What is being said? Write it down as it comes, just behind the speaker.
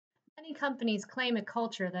Many companies claim a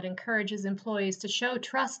culture that encourages employees to show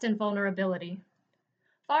trust and vulnerability.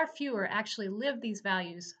 Far fewer actually live these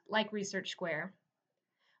values, like Research Square.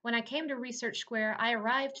 When I came to Research Square, I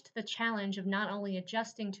arrived to the challenge of not only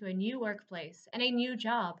adjusting to a new workplace and a new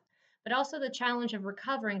job, but also the challenge of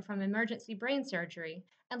recovering from emergency brain surgery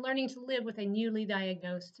and learning to live with a newly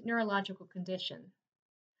diagnosed neurological condition.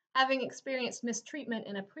 Having experienced mistreatment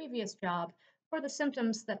in a previous job for the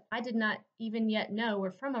symptoms that I did not even yet know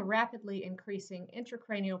were from a rapidly increasing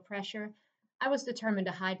intracranial pressure, I was determined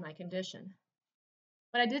to hide my condition.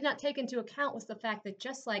 What I did not take into account was the fact that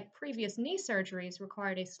just like previous knee surgeries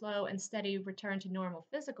required a slow and steady return to normal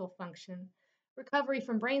physical function, recovery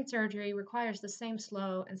from brain surgery requires the same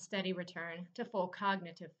slow and steady return to full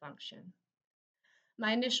cognitive function.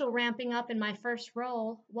 My initial ramping up in my first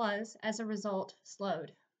role was, as a result,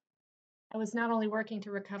 slowed. I was not only working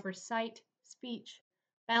to recover sight, speech,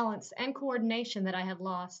 balance, and coordination that I had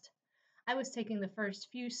lost, I was taking the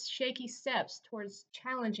first few shaky steps towards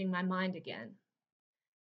challenging my mind again.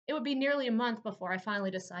 It would be nearly a month before I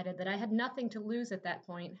finally decided that I had nothing to lose at that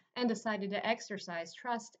point and decided to exercise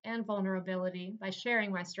trust and vulnerability by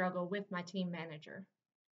sharing my struggle with my team manager.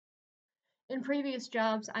 In previous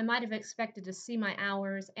jobs, I might have expected to see my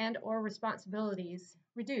hours and or responsibilities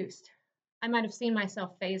reduced. I might have seen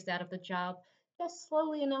myself phased out of the job just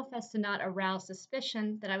slowly enough as to not arouse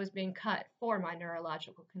suspicion that I was being cut for my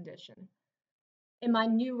neurological condition. In my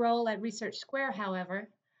new role at Research Square, however,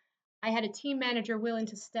 I had a team manager willing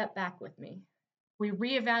to step back with me. We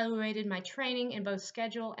reevaluated my training in both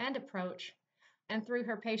schedule and approach, and through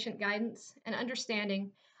her patient guidance and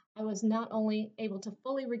understanding, I was not only able to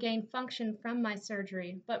fully regain function from my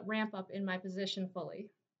surgery, but ramp up in my position fully.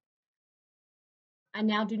 I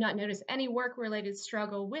now do not notice any work related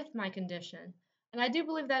struggle with my condition, and I do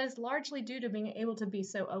believe that is largely due to being able to be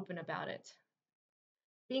so open about it.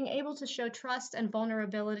 Being able to show trust and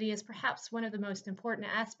vulnerability is perhaps one of the most important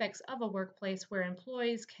aspects of a workplace where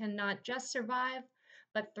employees can not just survive,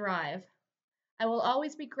 but thrive. I will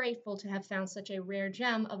always be grateful to have found such a rare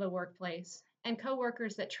gem of a workplace and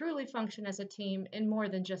coworkers that truly function as a team in more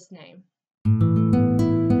than just name.